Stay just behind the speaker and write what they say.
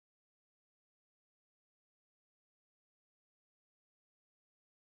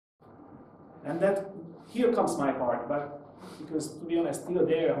And that, here comes my part, but because to be honest, still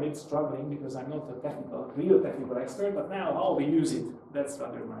there I'm a bit struggling because I'm not a real technical expert, but now how we use it, that's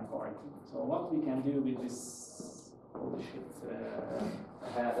rather my part. So what we can do with this, holy shit,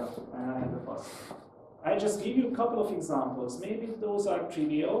 ahead of us. I just give you a couple of examples. Maybe those are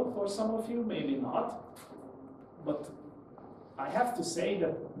trivial for some of you, maybe not. But I have to say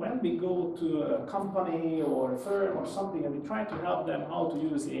that when we go to a company or a firm or something and we try to help them how to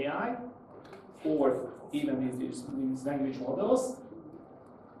use AI, or even with these language models,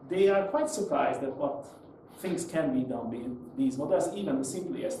 they are quite surprised at what things can be done with these models. Even the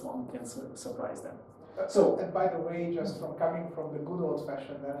simplest one can surprise them. So, and by the way, just from coming from the good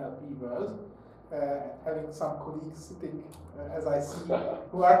old-fashioned NLP world, having some colleagues sitting, as I see,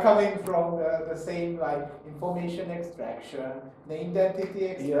 who are coming from the same, like, information extraction, name identity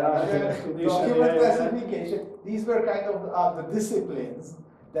extraction, document classification. These were kind of the disciplines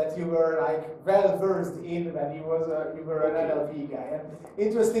that you were like well versed in when you were an NLP guy. And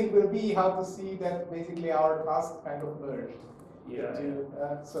interesting will be how to see that basically our tasks kind of merged. Into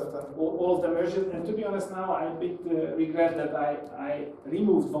certain. All of them merged, and to be honest now I a bit regret that I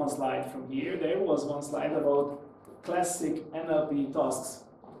removed one slide from here. There was one slide about classic NLP tasks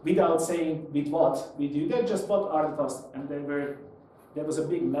without saying with what we do that, just what are the tasks. And there was a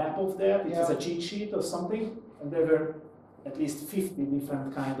big map of that, it was a cheat sheet or something, and there were at least 50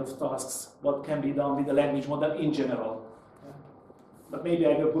 different kind of tasks, what can be done with the language model in general. But maybe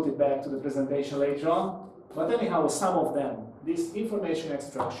I will put it back to the presentation later on. But anyhow, some of them, this information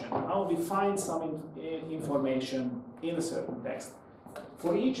extraction, how we find some information in a certain text.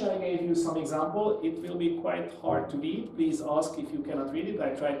 For each I gave you some example. It will be quite hard to read. Please ask if you cannot read it. I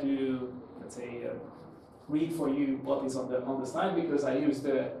try to, let's say, read for you what is on the slide, because I used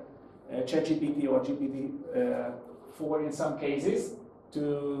ChatGPT or GPT-4 in some cases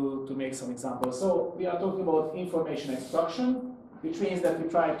to make some examples. So we are talking about information extraction, which means that we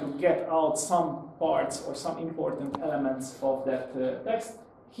try to get out some parts or some important elements of that text.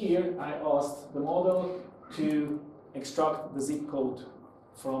 Here I asked the model to extract the zip code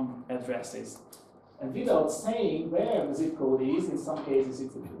from addresses. And without saying where the zip code is, in some cases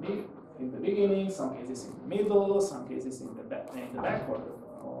it's in the beginning, some cases in the middle, some cases in the back or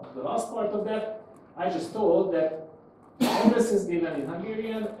the last part of that, I just told that the address is given in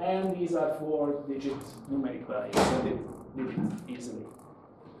Hungarian and these are 4-digit numeric values, so did it easily.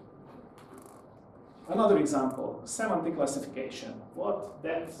 Another example, semantic classification. What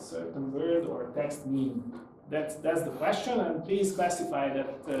that certain word or text mean? That's the question, and please classify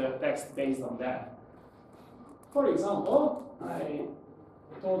that text based on that. For example, I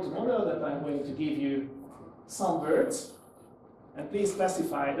told the model that I'm going to give you some words, and please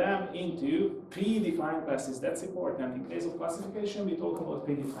classify them into predefined classes. That's important. In case of classification, we talk about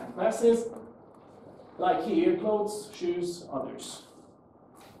predefined classes, like here, clothes, shoes, others.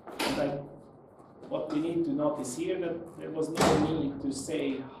 And what we need to notice here that there was no need to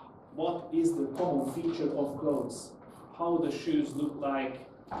say what is the common feature of clothes, how the shoes look like,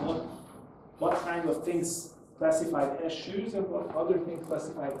 what kind of things classified as shoes and what other things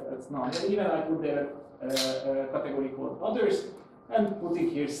classified as not. And even I put there a category called others, and putting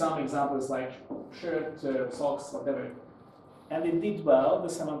here some examples like shirt, socks, whatever. And it did well, the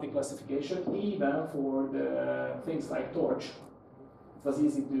semantic classification, even for the things like torch. It was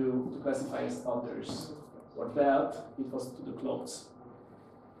easy to classify as others. Or belt, it was to the clothes.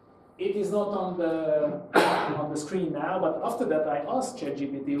 It is not on the screen now, but after that I asked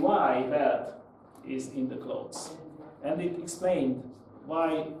ChatGPT why belt is in the clothes. And it explained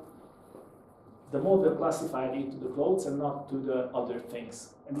why the model classified it to the clothes and not to the other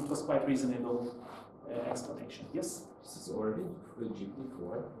things. And it was quite reasonable explanation. Yes? This is already with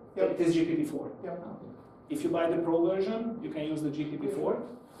GPT-4? Yep. It is GPT-4. Yep. Okay. If you buy the Pro version, you can use the GPT-4.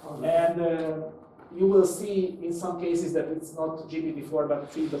 And you will see in some cases that it's not GPT-4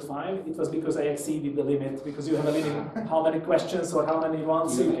 but 3.5. It was because I exceeded the limit, because you have a limit how many questions or how many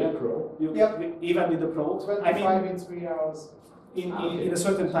ones you can. Even with the Pro. 25 in 3 hours. In a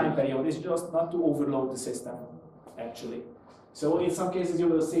certain time period. It's just not to overload the system, actually. So in some cases you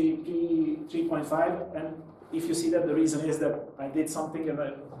will see 3.5, and if you see that, the reason is that I did something and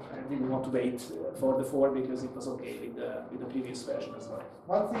I didn't want to wait for the 4 because it was okay with the previous version as well.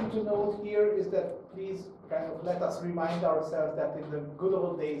 One thing to note here is that please kind of let us remind ourselves that in the good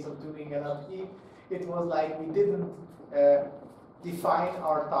old days of doing NLP, it was like we didn't define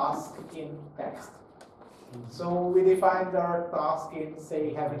our task in text. So we defined our task in,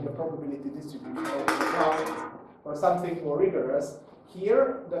 say, having a probability distribution or something more rigorous.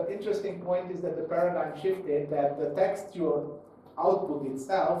 Here, the interesting point is that the paradigm shifted, that the textual output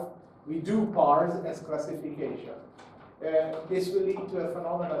itself we do parse as classification. This will lead to a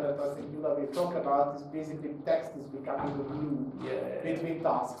phenomenon that I think Gyula will talk about, is basically text is becoming the glue between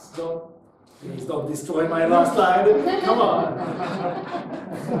tasks. Please don't destroy my last slide. Come on.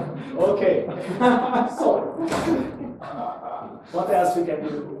 Okay. So, what else we can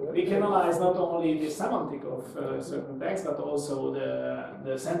do? We can analyze not only the semantic of certain text, but also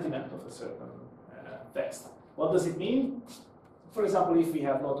the sentiment of a certain text. What does it mean? For example, if we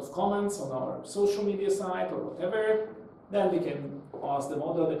have a lot of comments on our social media site or whatever, then we can ask the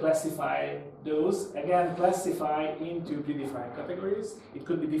model to classify those. Again, classify into predefined categories. It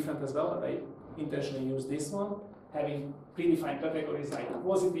could be different as well, but I intentionally use this one, having predefined categories like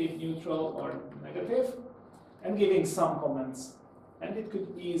positive, neutral, or negative, and giving some comments. And it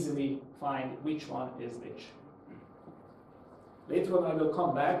could easily find which one is which. Later on I will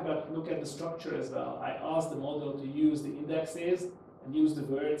come back, but look at the structure as well. I asked the model to use the indexes and use the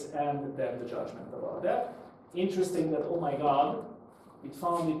words and then the judgment about that. Interesting that, oh my god, it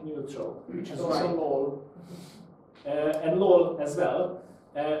found it neutral, which is also lol. And lol as well.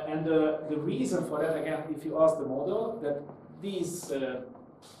 And the reason for that, again, if you ask the model, that these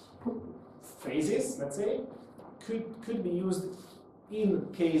phrases, let's say, could be used in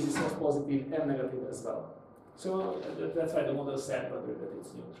cases of positive and negative as well. So that's why the model said whether that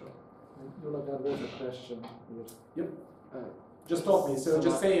it's neutral. Gyula, there was a question here. Yep. Just stop me. So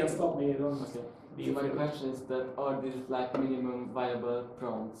just say and stop me. Don't be so my question is that are these like minimum viable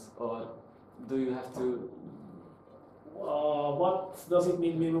prompts, or do you have to? What does it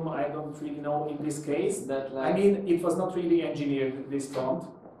mean minimum? I don't really know in this case. That like I mean, it was not really engineered, this prompt.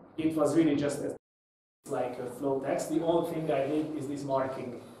 It was really just like a flow text. The only thing I did is this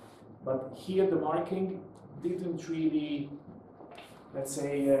marking. But here the marking didn't really, let's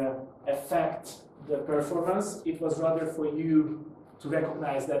say, affect the performance. It was rather for you to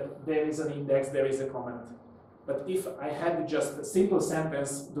recognize that there is an index, there is a comment. But if I had just a simple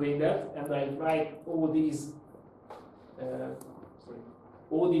sentence doing that, and I write all these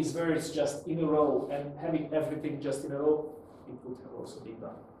words just in a row and having everything just in a row, it would have also been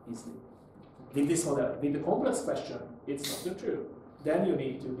done easily. With this model, with the complex question, it's not true. Then you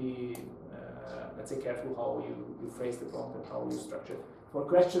need to be, let's say, careful how you phrase the prompt and how you structure it. For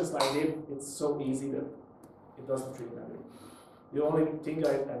questions like this, it's so easy that it doesn't really matter. The only thing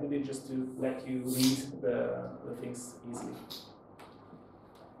I did is just to let you read the things easily.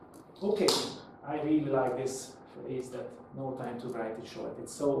 Okay, I really like this phrase that no time to write it short.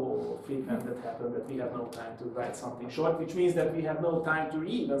 It's so frequent that happens that we have no time to write something short, which means that we have no time to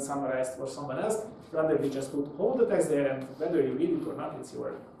read and summarize for someone else. Rather, we just hold the text there, and whether you read it or not, it's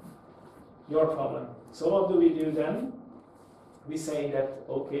your problem. So what do we do then? We say that,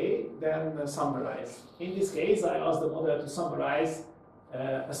 okay, then summarize. In this case, I asked the model to summarize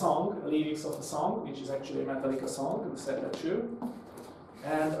a song, lyrics of a song, which is actually a Metallica song, we said that true.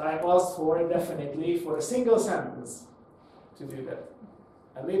 And I asked definitely for a single sentence to do that.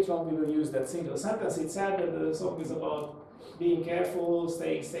 And later on we will use that single sentence. It said that the song is about being careful,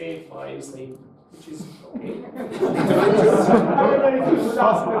 staying safe while you sleep, which is okay.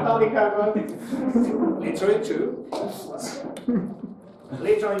 Literally true.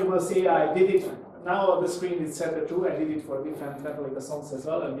 Later on you will see I did it. Now on the screen it said that true. I did it for different Metallica songs as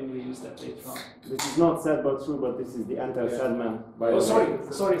well, and we will use that later on. This is not said but true, but this is the enter segment. Oh,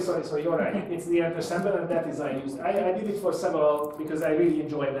 sorry, you're right. It's the enter segment, and that is I used. I did it for several because I really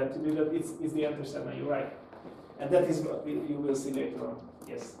enjoyed that. To do that, it's the enter segment, you're right. And that is what you will see later on.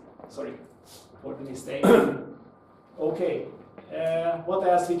 Yes, sorry for the mistake. Okay, what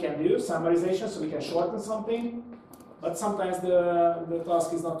else we can do? Summarization, so we can shorten something. But sometimes the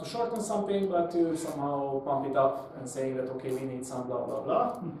task is not to shorten something, but to somehow pump it up and say that, okay, we need some blah, blah,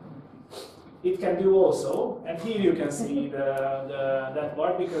 blah. It can do also, and here you can see that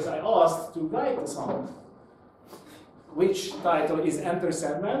part, because I asked to write the song, which title is Enter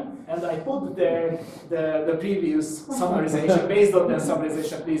Segment, and I put there the previous summarization. Based on that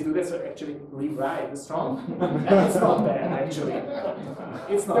summarization, please do that. So actually rewrite the song, and it's not bad actually.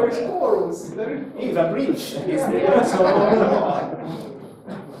 It's not. There's chorus. Even bridge is there. So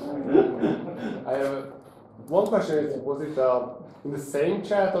I have one question. Was it in the same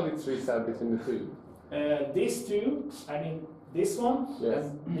chat or it's reset between the two? These two, I mean this one, yes,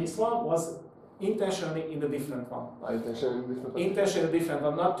 and this one was intentionally in the different one. Intentionally different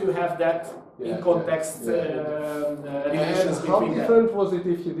one, not to have that in context relations and how between different them. was it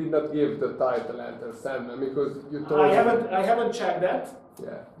if you did not give the title Enter Segment? Because you told I haven't checked that.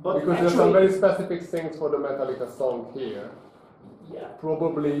 Yeah, but because there's some very specific things for the Metallica song here. Yeah.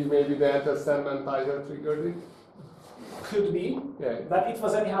 Probably maybe the Enter Segment title triggered it. could be, Yeah. but it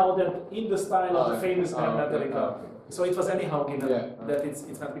was anyhow that in the style of the famous band okay, Metallica. okay. So it was anyhow given Yeah. that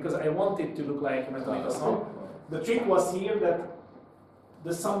it's not, because I wanted to look like a Metallica Okay. song. The trick was here that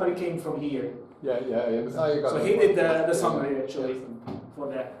the summary came from here. Yeah, I got So it. he did the summary actually for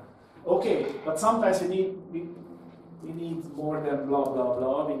that. Okay, but sometimes we need more than blah blah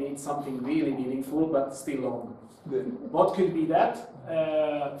blah. We need something really meaningful but still long. What could be that?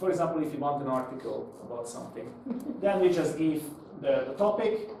 For example, if you want an article about something, then we just give the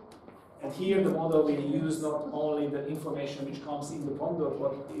topic, and here the model will use not only the information which comes in the pond, but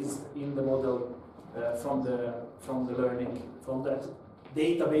what is in the model from the learning, from that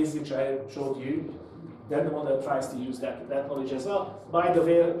database which I showed you. Then the model tries to use that knowledge as well. By the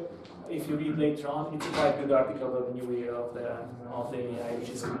way, if you read later on, it's a quite good article about the new era of the AI, which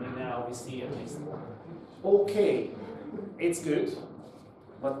is coming now. We see at least. Okay, it's good,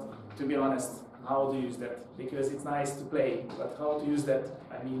 but to be honest, how to use that? Because it's nice to play, but how to use that?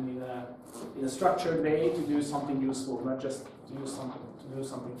 I mean, in a structured way to do something useful, not just to do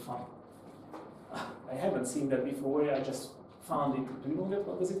something fun. I haven't seen that before. I just found it. Do you know that?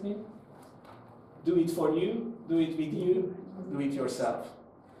 What does it mean? Do it for you, do it with you, do it yourself.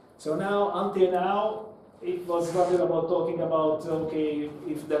 So now, until now, it was rather about talking about, okay,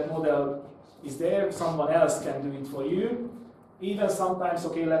 if that model is there, someone else can do it for you. Even sometimes,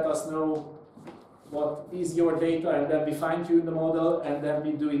 okay, let us know what is your data, and then we fine-tune the model, and then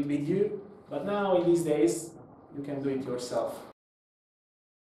we do it with you. But now, in these days, you can do it yourself.